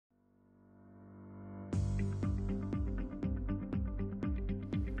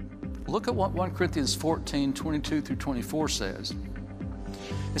Look at what 1 Corinthians 14, 22 through 24 says.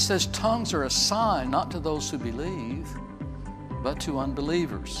 It says, tongues are a sign not to those who believe, but to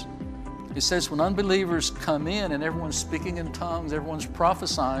unbelievers. It says when unbelievers come in and everyone's speaking in tongues, everyone's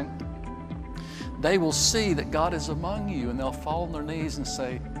prophesying, they will see that God is among you, and they'll fall on their knees and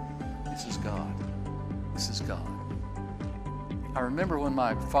say, this is God. This is God. I remember when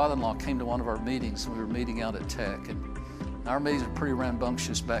my father-in-law came to one of our meetings, we were meeting out at Tech, and our meetings were pretty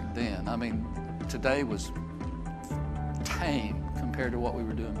rambunctious back then. I mean, today was tame compared to what we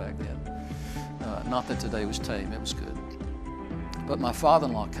were doing back then. Not that today was tame, it was good. But my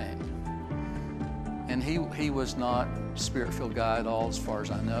father-in-law came, and he was not a spirit-filled guy at all as far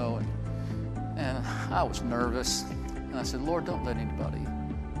as I know, and I was nervous, and I said, Lord, don't let anybody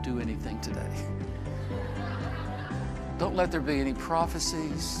do anything today. Don't let there be any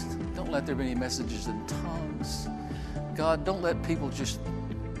prophecies. Don't let there be any messages in tongues. God, don't let people just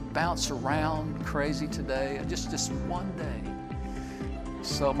bounce around crazy today, just one day.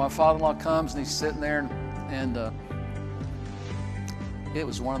 So my father-in-law comes, and he's sitting there, and it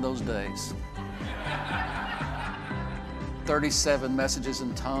was one of those days. 37 messages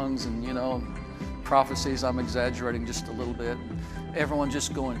in tongues, and prophecies, I'm exaggerating just a little bit. Everyone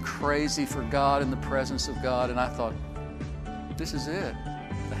just going crazy for God in the presence of God, and I thought, this is it.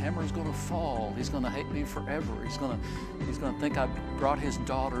 The hammer is going to fall. He's going to hate me forever. He's going to think I brought his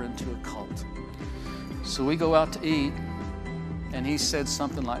daughter into a cult. So we go out to eat, and he said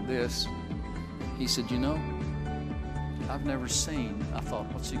something like this. He said, I've never seen, I thought,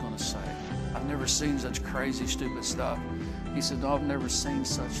 what's he going to say? I've never seen such crazy, stupid stuff. He said, no, I've never seen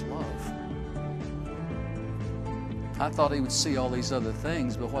such love. I thought he would see all these other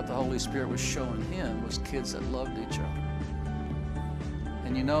things, but what the Holy Spirit was showing him was kids that loved each other.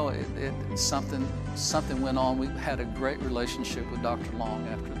 And something went on. We had a great relationship with Dr. Long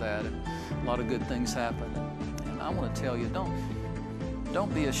after that, and a lot of good things happened. And I want to tell you,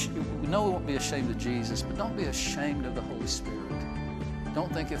 don't be ashamed. We know we won't be ashamed of Jesus, but don't be ashamed of the Holy Spirit.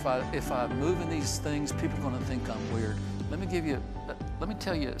 Don't think if I move in these things, people are going to think I'm weird. Let me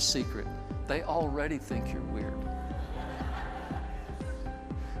tell you a secret. They already think you're weird.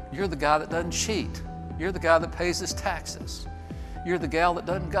 You're the guy that doesn't cheat. You're the guy that pays his taxes. You're the gal that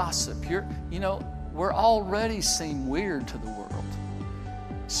doesn't gossip. We're already seem weird to the world.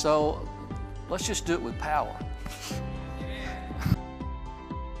 So let's just do it with power.